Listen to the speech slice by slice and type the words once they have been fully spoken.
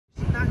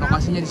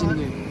lokasinya di sini,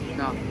 guys.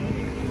 Nah,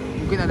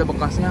 mungkin ada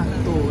bekasnya.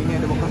 Tuh, ini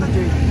ada bekasnya,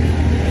 cuy.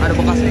 Ada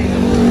bekasnya ini.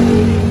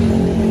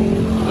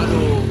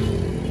 Aduh.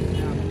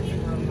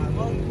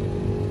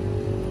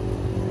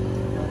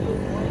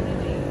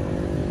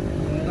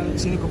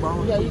 Sini ke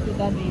bawah. Ya itu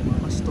tadi.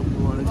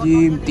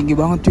 Astagfirullahaladzim, tinggi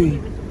banget, cuy.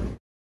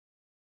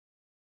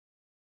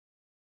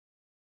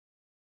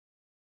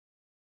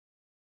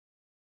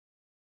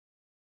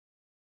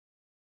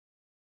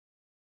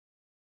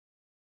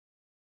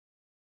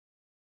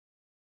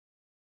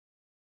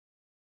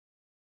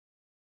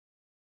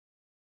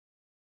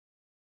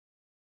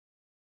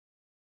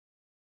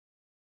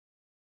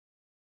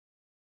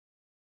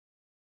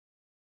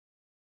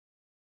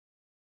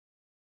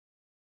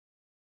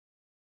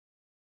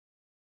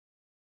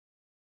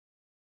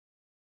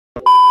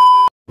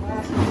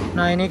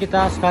 Nah ini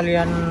kita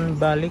sekalian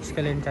balik,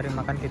 sekalian cari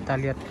makan. Kita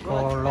lihat ke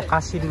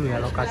lokasi dulu ya,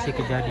 lokasi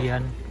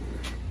kejadian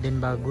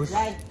Denzbagus.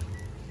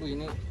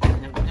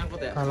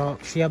 Kalau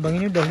si abang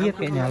ini udah lihat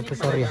kayaknya, itu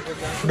sorry ya.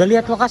 Udah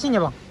lihat lokasinya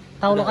bang?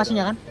 Tahu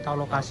lokasinya kan? Tahu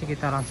lokasi,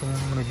 kita langsung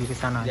menuju ke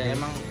sana. Ya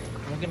emang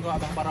mungkin kalau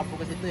abang Paropo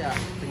ke situ ya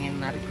pengen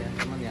narik ya,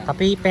 teman ya.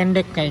 Tapi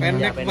pendek kayaknya.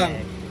 Pendek bang.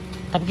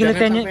 Tapi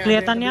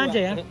kelihatannya aja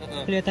ya,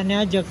 kelihatannya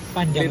aja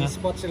panjang.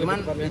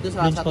 Cuman itu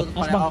salah satu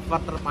flyover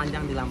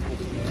terpanjang di Lampung.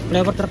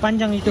 Flyover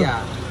terpanjang itu?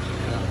 Ya,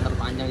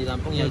 terpanjang di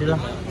Lampung ya. Udah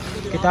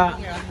kita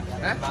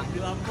di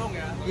Lampung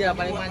ya. Iya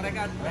paling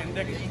panjang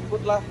pendek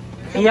ikut lah.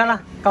 Iyalah,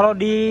 kalau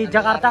di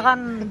Jakarta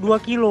kan 2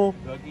 kilo.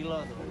 2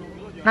 kilo.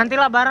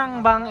 Nantilah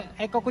bareng Bang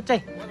Eko Kucai.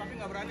 Tapi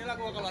nggak berani lah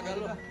gua kalau ada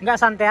lu. Nggak,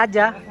 santai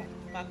aja.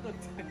 Takut.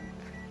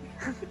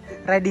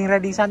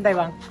 Riding santai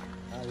bang.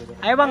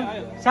 Ayo bang,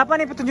 siapa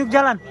nih petunjuk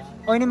jalan?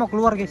 Oh ini mau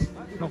keluar guys,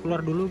 mau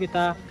keluar dulu,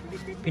 kita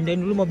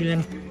pindahin dulu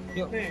mobilnya nih.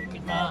 Yuk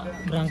kita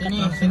berangkat.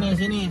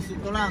 Sini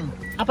tulang.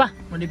 Apa?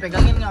 Mau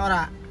dipegangin nggak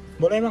ora?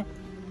 Boleh bang.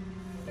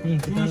 Nih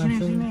kita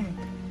langsung.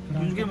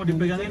 Mungkin mau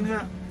dipegangin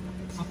nggak?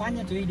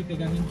 Apanya cuy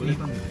dipegangin? Cuy?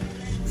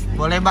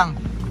 Boleh bang.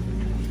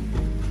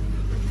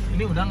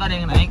 Ini udah nggak ada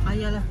yang naik. Ah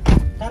iyalah.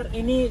 Ntar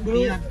ini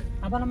dulu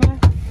apa namanya?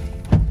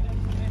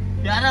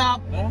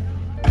 Diarap.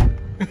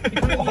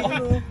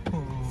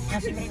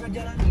 Kasih mereka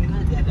jalan.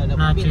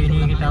 Nah cuy,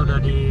 ini kita udah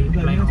di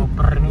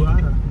flyover nih.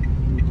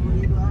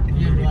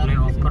 Ini di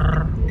flyover.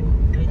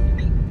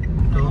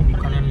 Tuh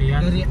kalian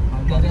lihat.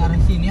 Dari arah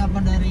sini apa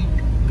dari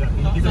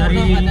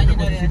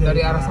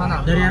Dari arah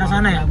sana. Dari arah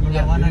sana ya?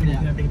 Perlawanan ya.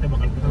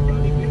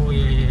 Oh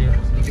iya.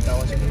 Ini kita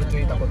awasin dulu,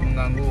 cuy, takut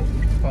mengganggu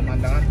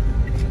pemandangan.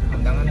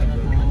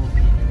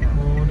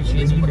 Oh di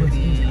sini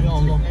Seperti Ya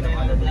Allah.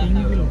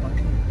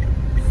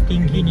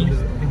 tinggi nih.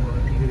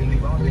 tinggi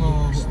banget.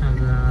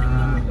 Astaga.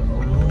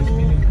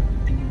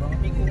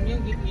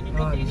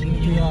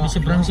 Di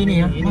seberang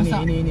sini ya? Ini.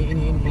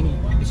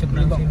 Di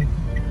seberang sini.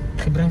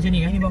 Seberang sini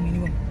kan? Ini bang.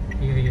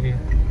 Iya.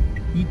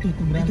 Itu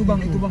Bang.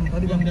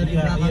 Tadi bang dari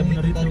belakang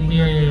benar itu.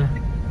 Iya.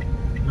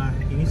 Nah,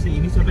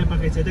 ini siapa yang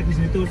pakai cetek di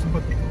sini tuh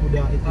sempat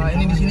udah itu. Nah,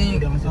 ini di sini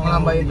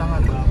melambai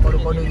tangan,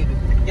 kode-kode gitu.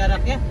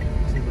 Jaraknya?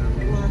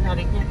 Wah,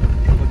 Nariknya.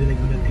 kode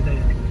lagi lihat kita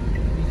ya.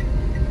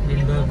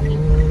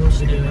 Denzbagus.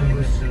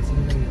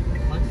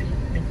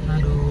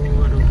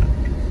 Aduh.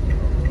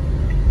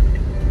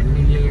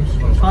 Ini dia guys.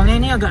 Soalnya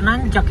ini agak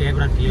nanjak ya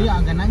berarti ya? Iya,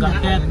 agak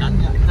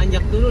nanjak.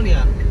 Nanjak turun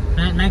ya.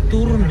 Naik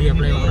turun dia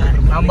flyover.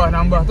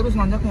 Nambah terus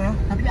nanjaknya ya.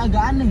 Tapi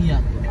agak aneh ya.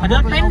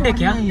 Padahal pendek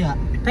ya.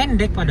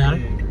 Pendek padahal.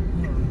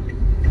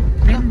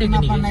 Pendek ini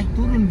Kenapa guys. naik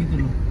turun gitu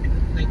loh?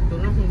 Naik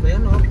turun langsung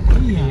belok.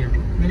 Iya.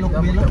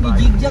 Belok-beloknya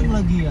zigzag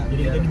lagi ya.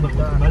 Jadi kita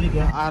bakal balik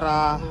ya.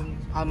 Arah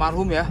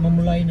almarhum ya.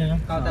 Memulainya.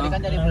 Kalau tadi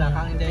kan dari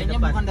belakang, dari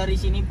depan. Bukan dari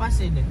sini pas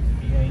ya deh.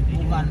 Iya, intinya.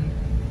 Bukan.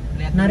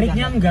 Lihat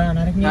Nariknya enggak.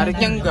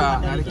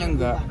 Nariknya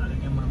enggak.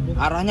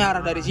 Arahnya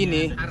arah dari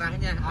sini.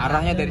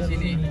 Arahnya dari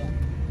sini.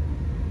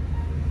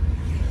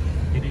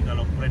 Jadi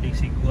kalau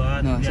prediksi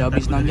gua Nah, di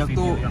sehabis antara nanjak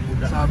video tuh, yang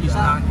udah sehabis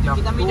nanjak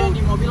kita video tuh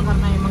di mobil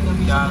karena emang nggak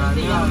bisa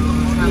ngerti ya.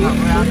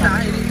 Nah,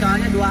 ini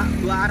soalnya dua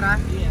arah.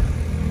 Iya.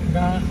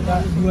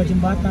 Enggak 2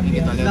 jembatan dia.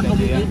 kita lihat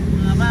aja ya.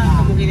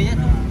 Kemungkinannya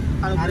tuh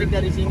kalau balik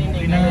dari sini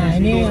nih. Nah,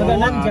 ini udah Oh,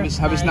 nanjak.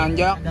 habis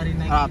nanjak Dari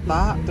naik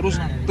rata terus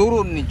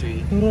turun nih, cuy.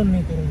 Turun.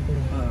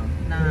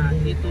 Nah,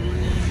 ini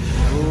turunnya.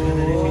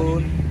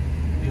 Turun.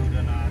 dia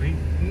udah narik.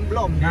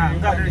 Belum. Nah,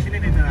 enggak dari sini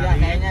nih Ya narik.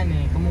 kayaknya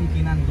nih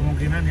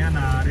Kemungkinan ya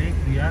narik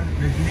dia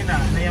dari sini. Nah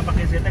yang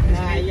pakai cetek di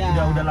sini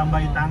iya. udah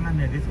lambai tangan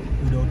ya guys.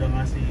 Udah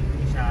ngasih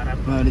isyarat.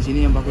 Nah, di sini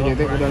yang pakai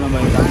cetek udah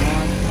lambai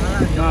tangan.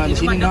 Nah, di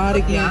sini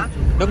narik nih.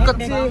 Deket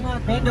sih.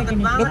 Pendek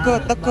ini.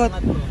 Deket.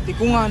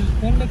 Tikungan.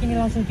 Pendek ini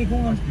langsung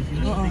tikungan.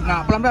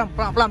 Nah, pelan.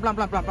 Pelan.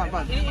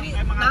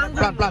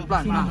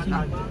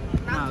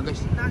 Nah,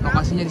 guys,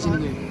 lokasinya di sini,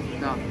 guys.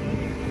 Nah,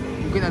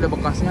 mungkin ada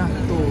bekasnya.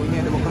 Tuh, ini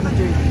ada bekasnya,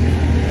 cuy.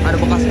 Ada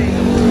bekasnya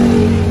ini.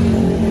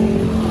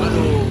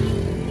 Aduh.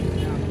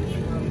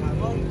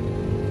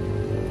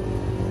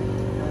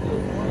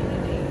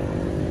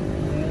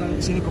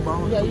 Sini ke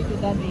bawah. Ya itu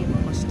tadi.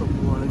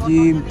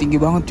 Astagfirullahaladzim, tinggi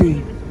banget, cuy.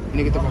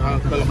 Ini kita bakal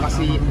ke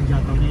lokasi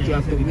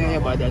jatuhnya ya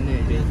badannya,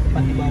 cuy.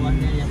 Tepat di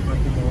bawahnya ya.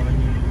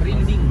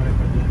 Merinding.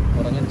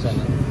 Orangnya di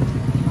sana.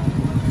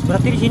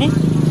 Berarti di sini?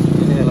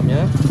 Ini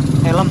helmnya.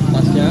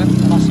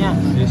 Atasnya.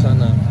 Di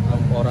sana.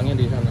 Orangnya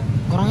di sana.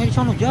 Orangnya di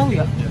sana jauh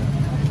ya?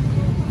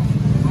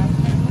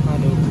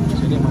 Aduh.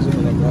 Sini masih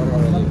banyak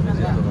orang lagi.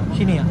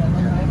 Sini ya?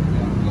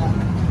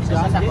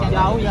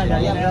 Jauh ya,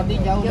 berarti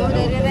jauh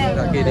dari rel.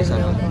 Kaki di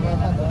sana.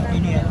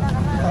 Ini ya.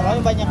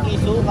 Soalnya banyak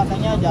isu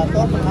katanya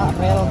jatuh kena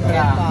rel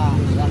kereta.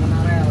 Nggak kena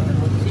rel.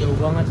 Jauh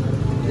banget.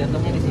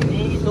 Jatuhnya di sini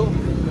itu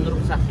menurut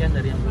kesaksian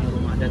dari yang punya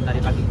rumah dan tadi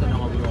pagi itu udah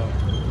ngobrol.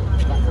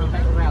 Nggak sampai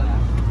ke rel ya.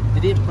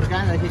 Jadi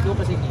perjalanan dari situ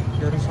ke sini.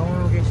 Dari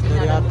sana guys,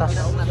 dari atas.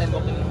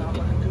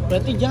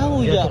 Berarti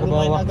jauh ya, Ke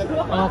bawah.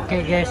 Oke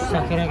guys,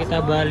 akhirnya kita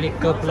balik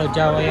ke Pulau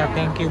Jawa ya.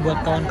 Thank you buat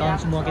kawan-kawan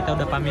semua. Kita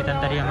udah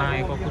pamitan tadi sama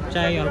Eko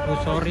Kucai, Alpu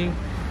Sorry,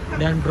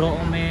 dan Bro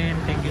Omen.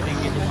 Thank you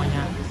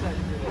semuanya.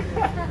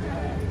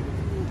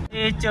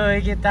 Coy,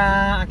 kita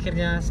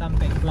akhirnya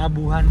sampai ke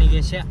pelabuhan nih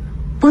guys ya.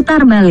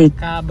 Putar balik.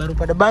 Baru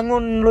pada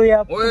bangun lu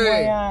ya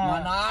semuanya.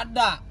 Mana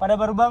ada? Pada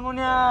baru bangun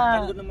ya.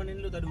 Gue nemenin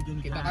lu tadi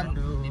ujung kita kan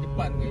Aduh. di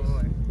depan guys.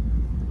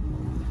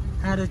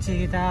 Aduh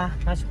Ci, kita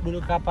masuk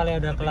dulu kapal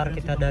ya, udah kelar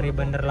kita dari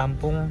Bandar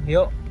Lampung.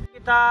 Yuk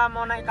kita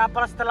mau naik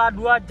kapal setelah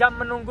 2 jam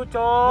menunggu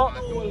Cok.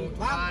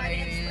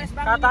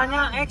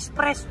 Katanya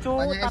ekspres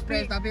Cok,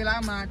 tapi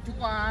lama,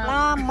 cuan.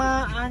 lama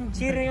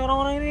anjir,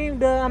 orang-orang ini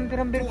udah hampir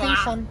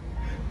pingsan.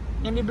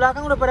 Yang di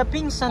belakang udah pada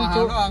pingsan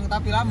Cok. doang,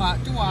 tapi lama,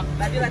 cuak.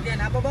 Tadi latihan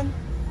apa bang?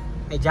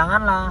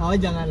 Janganlah. Oh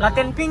jangan.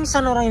 Latihan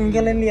pingsan orang yang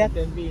kalian lihat.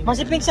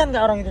 Masih pingsan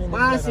nggak orang itu?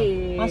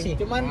 Masih.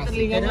 Cuman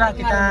telinga Yaudah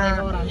kita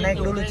naik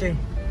dulu cuy.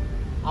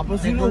 Apa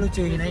sih Naik lu? dulu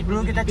cuy, naik dulu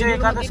kita cuy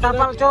ke atas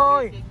kapal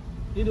cuy.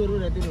 Tidur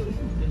udah tidur.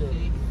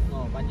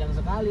 Oh panjang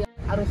sekali.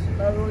 Harus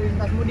lalu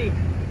lintas mudik.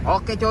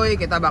 Oke cuy,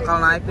 kita bakal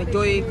naik nih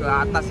cuy ke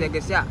atas ya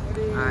guys ya.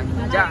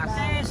 Anjas.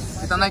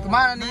 Kita naik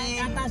kemana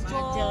nih? Atas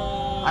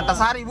coy.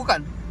 Antasari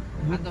bukan?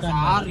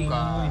 Antasari.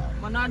 Bukan.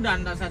 Mana ada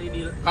Antasari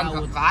di Kan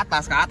laut? ke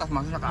atas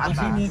maksudnya ke Ke atas.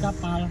 sini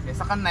kapal.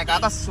 Biasa kan naik ke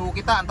atas suhu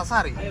kita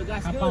Antasari. Ayo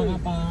gas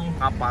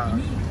Kapal.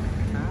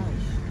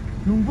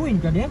 Nungguin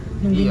kan dia?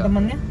 Nungguin Iya.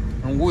 temannya?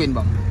 Nungguin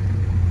bang.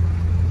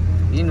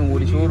 Ini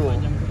nunggu disuruh.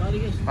 Panjang sekali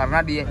guys. Karena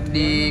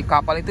di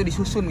kapal itu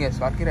disusun guys,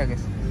 parkir ya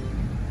guys.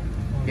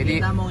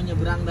 Jadi kita mau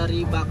nyebrang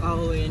dari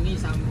Bakauheni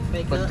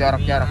sampai ke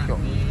berjarak-jarak, Cok.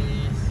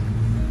 Yes.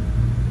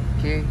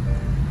 oke,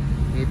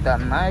 kita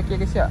naik ya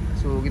guys ya.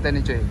 So kita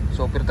nih cuy,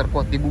 sopir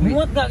terkuat di bumi.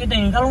 Muat gak kita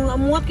ini? Kalau nggak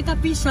muat kita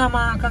pisah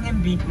sama Kang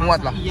Embi. Muat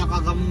lah. Iya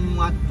kagak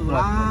muat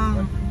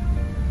tulang.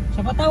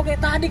 Siapa tahu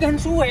kayak tadi kan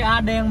suwe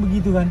ada yang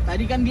begitu kan.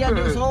 Tadi kan dia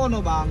di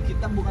sono bang,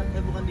 kita bukan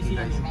di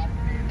sini.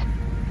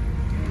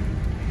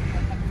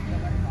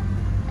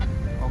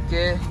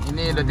 Oke,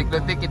 ini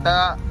detik-detik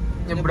kita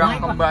nyebrang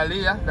kembali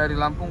ya dari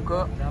Lampung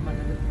ke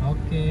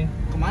Oke.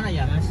 Kemana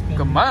ya?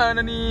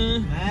 kemana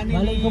nih?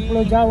 Balik ke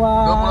Pulau Jawa.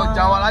 Ke Pulau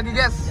Jawa lagi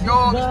guys. Yo,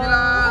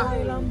 bismillah.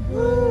 Bye,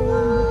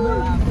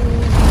 Lampung.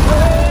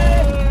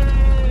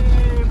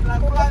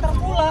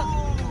 Terpulang.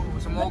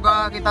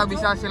 Semoga kita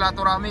bisa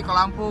silaturahmi ke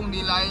Lampung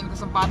di lain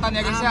kesempatan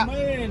ya guys ya.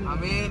 Amin.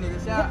 Amin ya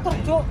guys ya. Putar,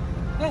 Cok.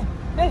 Woi.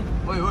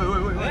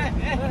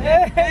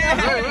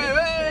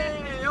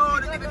 Yo,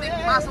 detik-detik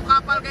masuk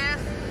kapal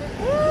guys.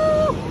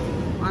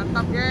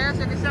 Mantap guys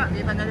ya guys ya.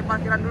 Kita nyari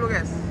parkiran dulu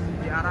guys.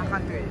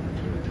 Diarahkan cuy.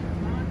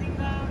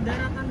 Tinggal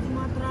daratan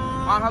Sumatera.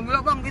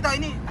 Alhamdulillah bang, kita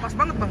ini pas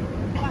banget bang.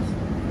 Pas.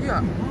 Iya,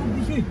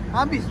 Habis cuy.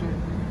 habis cuy.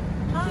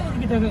 Ayo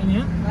kita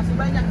kayaknya. Masih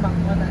banyak bang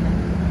kuotanya.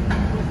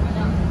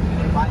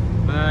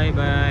 Bye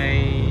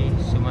bye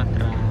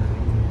Sumatera.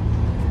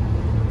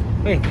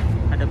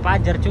 Ada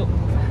pajar cuk.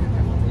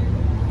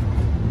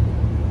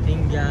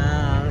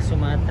 Tinggal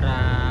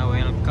Sumatera.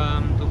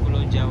 Welcome to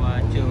Pulau Jawa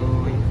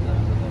cuy.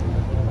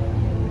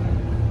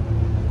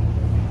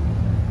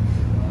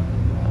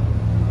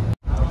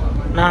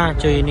 Nah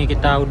cuy, ini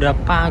kita udah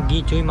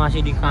pagi cuy,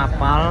 masih di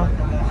kapal.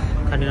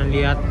 Kalian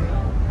lihat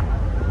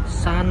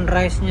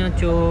sunrise-nya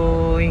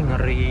cuy,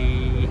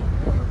 ngeri.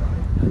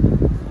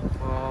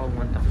 Wow,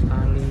 mantap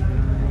sekali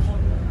guys.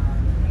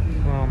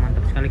 Wow,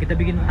 mantap sekali. Kita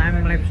bikin time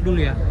lapse dulu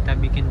ya. Kita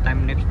bikin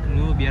time lapse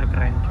dulu biar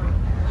keren cuy.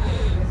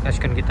 Guys,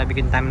 kan kita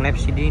bikin time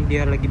lapse, ini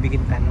dia lagi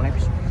bikin time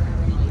lapse.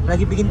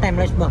 Lagi bikin time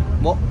lapse, Bang.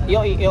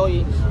 Yoi.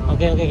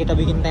 Oke, kita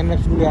bikin time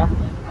lapse dulu ya.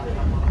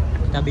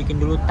 Kita bikin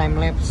dulu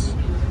time lapse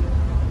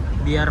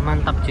biar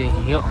mantap cuy.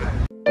 Yuk.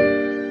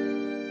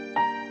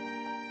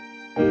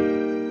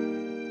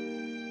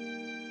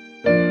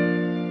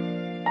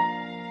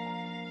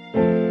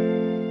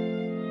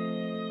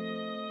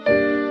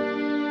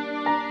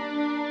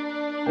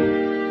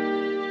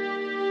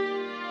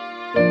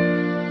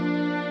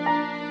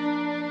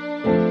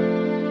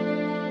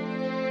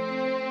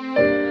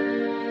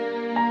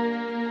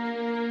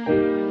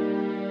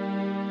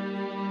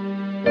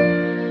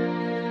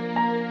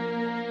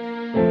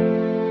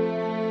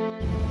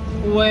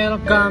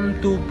 Welcome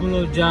to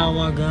Pulau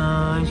Jawa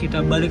guys. Kita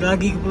balik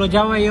lagi ke Pulau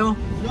Jawa yo.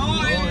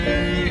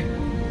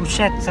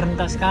 Buset,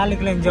 serentak sekali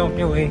kalian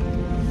jawabnya weh.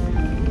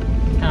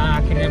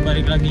 Kita akhirnya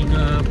balik lagi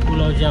ke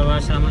Pulau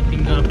Jawa. Selamat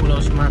tinggal Pulau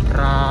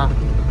Sumatera.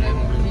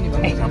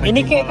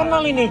 Ini kayak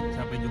kenal ini.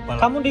 Sampai jumpa.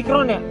 Kamu di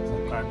Kron ya?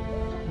 Bukan.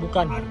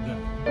 Bukan.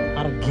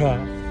 Harga.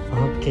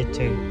 Oke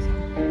cuy.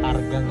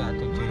 Harga nggak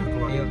tuh cuy.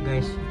 Ayo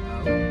guys.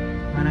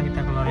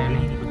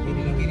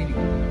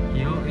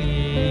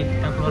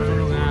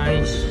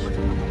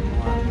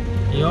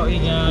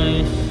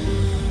 guys.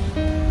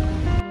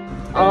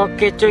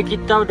 Oke cuy,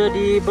 kita udah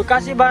di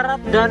Bekasi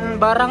Barat dan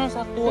barang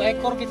 1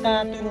 ekor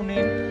kita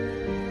turunin.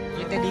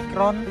 Kita di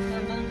Kron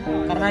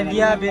karena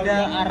dia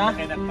beda arah.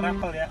 Kayak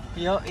travel ya.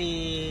 Yoi,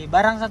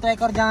 barang 1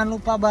 ekor, jangan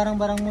lupa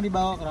barang-barangmu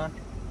dibawa Kron.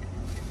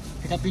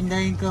 Kita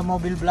pindahin ke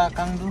mobil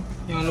belakang tuh.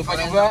 Jangan lupa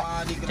juga.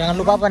 Jangan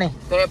lupa apa nih?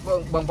 Tep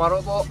Bang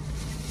Paropo.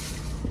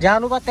 Jangan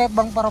lupa tap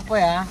Bang Paropo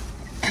ya.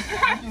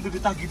 Udah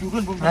ditagih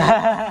duluan Bang.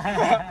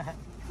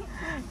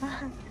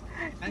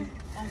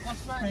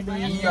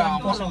 Iya,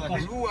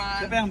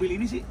 duluan. Siapa yang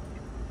beli ini sih?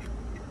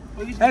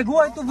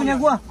 Gua itu punya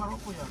gua.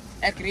 Paropo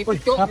ya.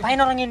 Keripik, Cok. Ngapain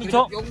orang ini,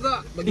 Cok?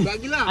 Juga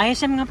bagi-bagi lah.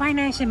 ASM ngapain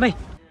ASM, bay?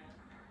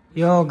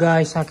 Yo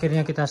guys,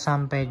 akhirnya kita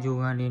sampai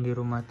juga nih di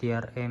rumah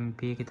Tiar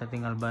MP. Kita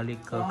tinggal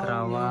balik ke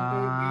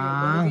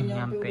Kerawang.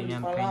 Nyampe.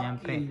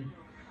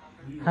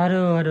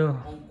 Aduh.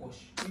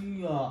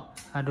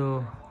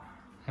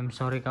 I'm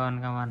sorry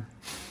kawan-kawan.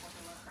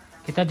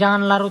 Kita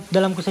jangan larut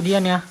dalam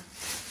kesedihan ya.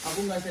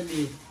 Aku nggak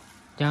sedih.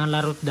 Jangan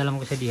larut dalam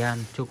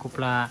kesedihan.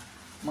 Cukuplah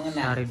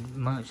Mengenang.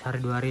 sehari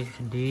 2 hari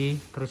sedih,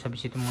 terus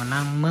habis itu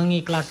mengenang,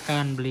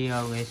 mengikhlaskan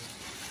beliau guys.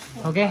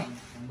 Oke.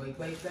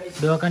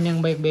 Doakan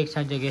yang baik-baik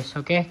saja guys.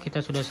 Oke, kita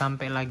sudah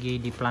sampai lagi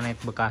di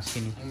planet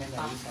Bekasi nih.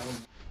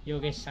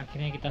 Yo guys,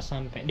 akhirnya kita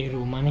sampai di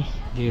rumah nih,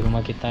 di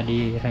rumah kita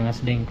di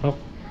Rengas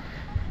Dengklok.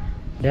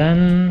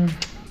 Dan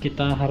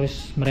kita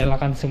harus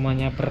merelakan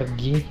semuanya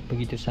pergi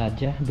begitu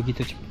saja,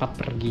 begitu cepat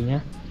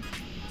perginya.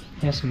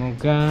 Ya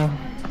semoga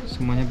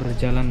semuanya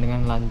berjalan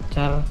dengan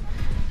lancar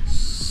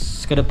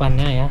ke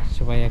depannya ya,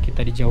 supaya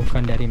kita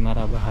dijauhkan dari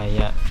mara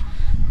bahaya.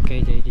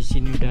 Oke, jadi di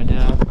sini udah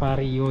ada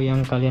vario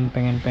yang kalian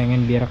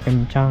pengen biar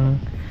kencang,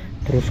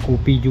 terus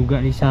kopi juga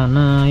di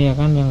sana ya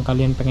kan, yang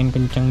kalian pengen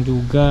kencang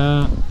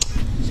juga,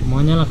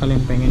 semuanya lah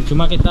kalian pengen.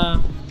 Cuma kita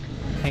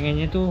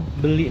pengennya tuh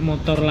beli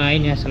motor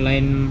lain ya,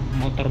 selain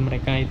motor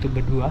mereka itu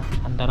berdua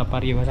antara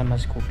vario sama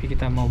Scoopy.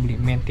 Kita mau beli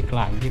Matic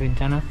lagi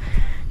rencana,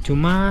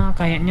 cuma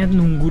kayaknya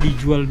nunggu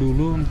dijual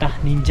dulu. Entah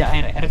Ninja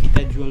RR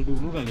kita jual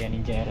dulu kali ya,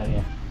 Ninja RR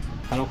ya.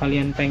 Kalau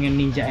kalian pengen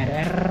Ninja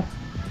RR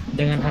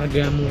dengan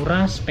harga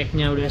murah,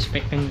 speknya udah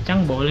spek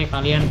kencang, boleh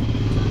kalian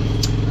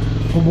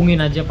hubungin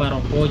aja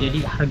Paropo.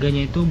 Jadi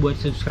harganya itu buat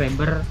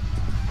subscriber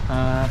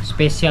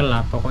spesial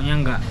lah, pokoknya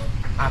nggak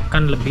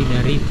akan lebih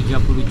dari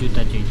 30 juta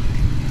cuy.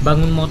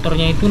 Bangun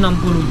motornya itu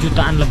 60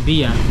 jutaan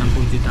lebih ya,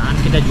 60 jutaan.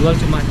 Kita jual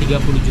cuma 30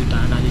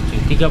 jutaan aja cuy.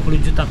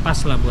 30 juta pas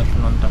lah buat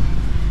penonton.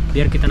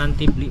 Biar kita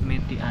nanti beli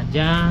Matic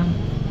aja.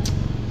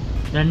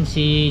 Dan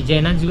si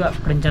Jena juga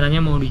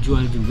rencananya mau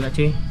dijual juga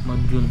cuy, mau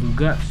dijual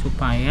juga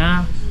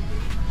supaya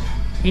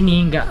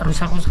ini nggak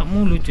rusak-rusak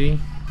mulu cuy.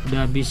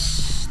 Udah habis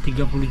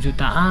 30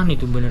 jutaan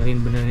itu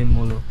benerin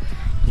mulu.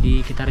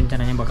 Jadi kita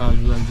rencananya bakal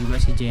jual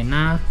juga si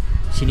Jena.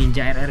 Si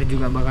Ninja RR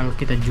juga bakal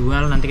kita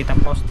jual, nanti kita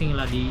posting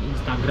lah di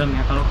Instagram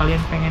ya. Kalau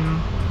kalian pengen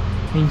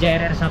Ninja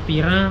RR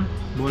Sapira,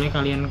 boleh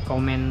kalian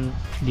komen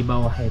di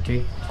bawah ya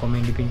cuy, komen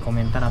di pin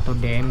komentar atau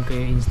DM ke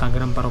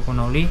Instagram Paropo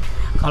Nauli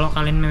kalau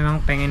kalian memang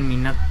pengen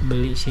minat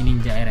beli si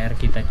Ninja RR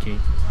kita cuy.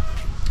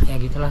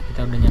 Ya gitulah,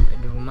 kita udah nyampe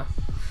di rumah.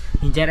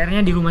 Ninja RR nya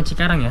di rumah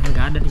Cikarang ya,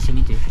 nggak ada di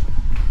sini cuy.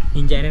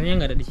 Ninja RR nya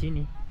nggak ada di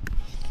sini.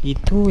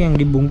 Itu yang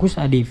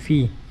dibungkus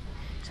ADV,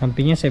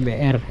 sampingnya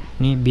CBR.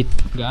 Nih Beat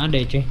nggak ada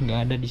ya cuy, nggak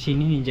ada di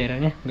sini Ninja RR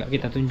nya, nggak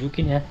kita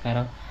tunjukin ya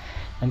sekarang.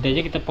 Nanti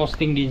aja kita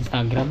posting di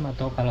Instagram,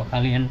 atau kalau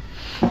kalian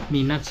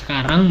minat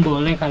sekarang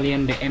boleh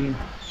kalian DM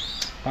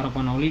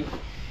Paropo Nauli.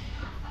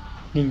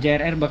 Ninja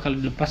RR bakal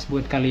dilepas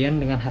buat kalian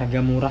dengan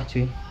harga murah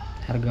cuy,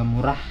 harga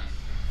murah,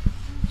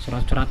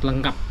 surat-surat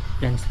lengkap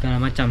dan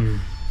segala macam.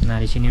 Nah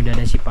di sini udah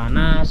ada si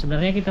Pana.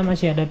 Sebenarnya kita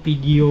masih ada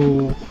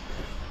video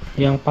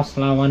yang pas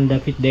lawan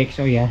David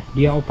DXO ya,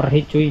 dia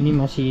overheat cuy. Ini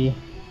masih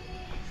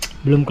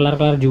belum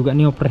kelar-kelar juga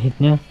nih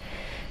overheatnya,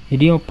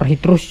 jadi overheat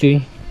terus cuy.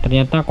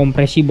 Ternyata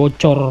kompresi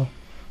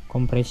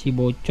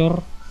bocor,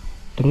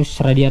 terus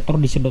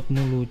radiator disedot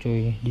mulu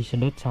cuy,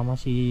 disedot sama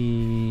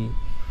si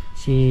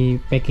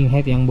packing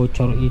head yang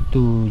bocor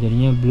itu.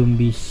 Jadinya belum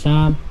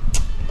bisa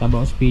kita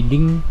bawa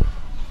speeding.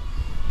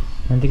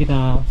 Nanti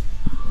kita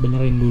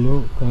benerin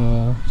dulu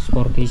ke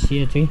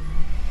Sportisi ya cuy.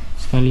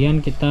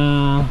 Sekalian kita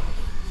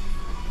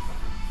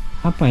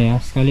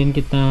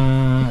kita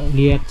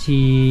lihat si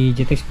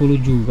JTX10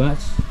 juga,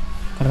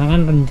 karena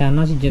kan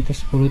rencana si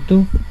JTX10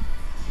 tuh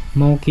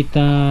mau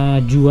kita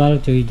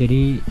jual cuy.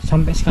 Jadi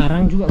sampai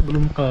sekarang juga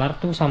belum kelar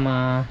tuh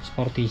sama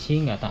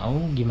Sportisi, nggak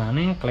tahu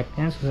gimana ya,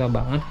 klepnya susah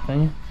banget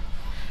katanya.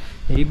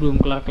 Jadi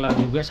belum kelar-kelar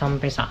juga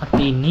sampai saat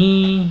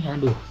ini.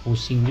 Aduh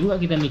pusing juga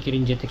kita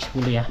mikirin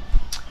JTX10 ya.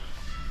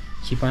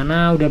 Si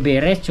Pana udah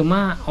beres,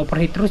 cuma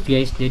overheat terus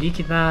guys. Jadi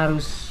kita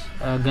harus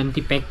ganti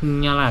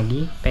packingnya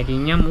lagi.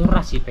 Packingnya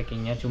murah sih,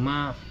 packingnya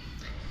cuma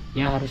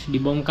ya harus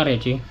dibongkar ya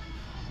cuy.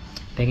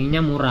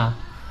 Packingnya murah,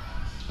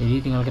 jadi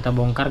tinggal kita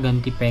bongkar,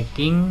 ganti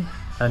packing.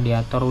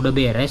 Radiator udah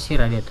beres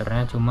sih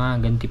radiatornya, cuma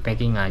ganti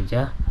packing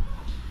aja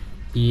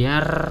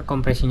biar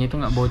kompresinya itu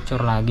nggak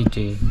bocor lagi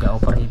cuy, nggak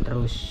overheat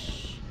terus.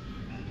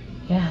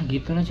 Ya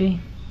gitu lah cuy.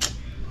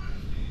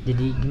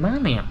 Jadi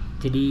gimana ya,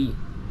 jadi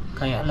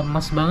kayak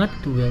lemas banget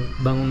tuh ya,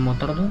 bangun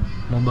motor tuh,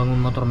 mau bangun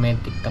motor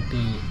matic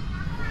tapi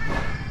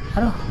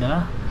aduh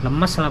udah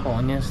lemas lah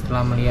pokoknya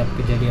setelah melihat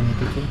kejadian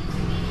itu cuy.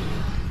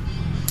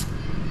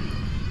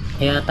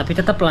 Ya tapi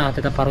tetap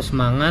harus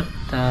semangat,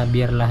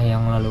 biarlah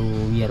yang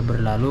lalu biar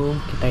berlalu,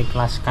 kita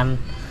ikhlaskan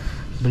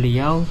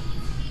beliau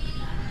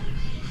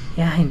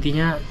ya.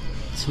 Intinya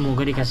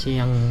semoga dikasih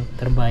yang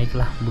terbaik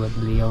lah buat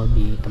beliau,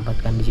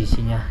 ditempatkan di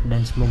sisinya,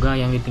 dan semoga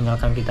yang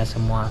ditinggalkan kita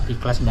semua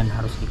ikhlas dan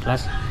harus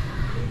ikhlas,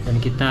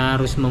 dan kita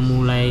harus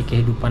memulai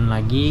kehidupan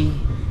lagi,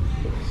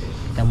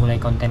 kita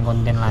mulai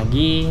konten-konten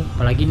lagi.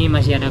 Apalagi nih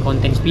masih ada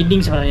konten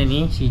speeding sebenarnya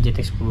nih, si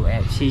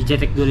JTX10R, si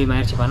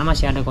JTX25R Cipana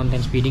masih ada konten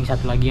speeding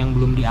satu lagi yang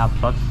belum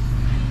diupload.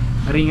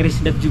 Ngeri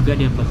sedap juga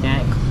diuploadnya,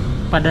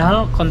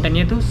 padahal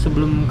kontennya tuh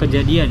sebelum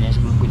kejadian ya,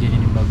 sebelum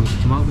kejadian yang bagus,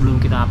 cuma belum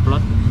kita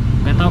upload.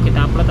 Nggak tahu kita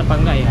upload apa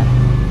enggak ya,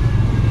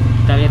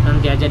 kita lihat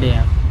nanti aja deh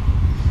ya.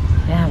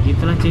 Ya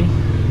gitulah cuy,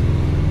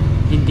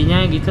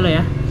 intinya gitulah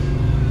ya.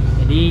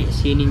 Jadi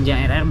si Ninja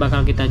RR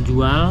bakal kita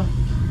jual,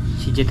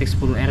 si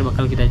JTX10R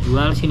bakal kita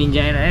jual. Si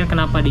Ninja RR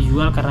kenapa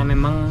dijual, karena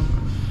memang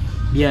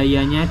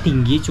biayanya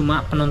tinggi,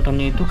 cuma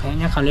penontonnya itu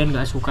kayaknya kalian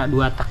nggak suka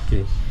 2 tak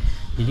cuy.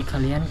 Jadi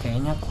kalian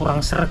kayaknya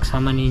kurang srek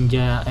sama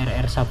Ninja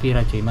RR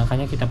Safira cuy,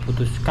 makanya kita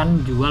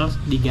putuskan jual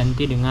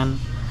diganti dengan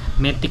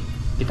Matic.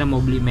 Kita mau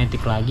beli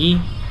Matic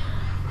lagi.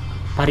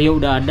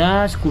 Vario udah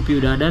ada, Scoopy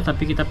udah ada,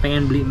 tapi kita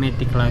pengen beli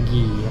Matic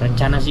lagi.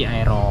 Rencana si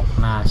Aerox.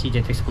 Nah si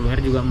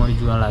JTX10R juga mau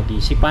dijual lagi.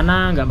 Si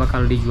Pana nggak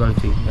bakal dijual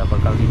cuy, nggak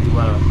bakal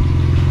dijual.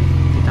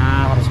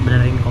 Kita harus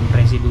benerin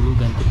kompresi dulu,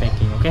 ganti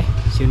packing. Oke,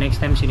 see you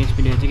next time, see you next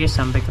video aja guys.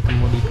 Sampai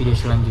ketemu di video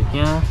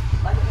selanjutnya.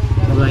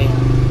 Bye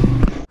bye.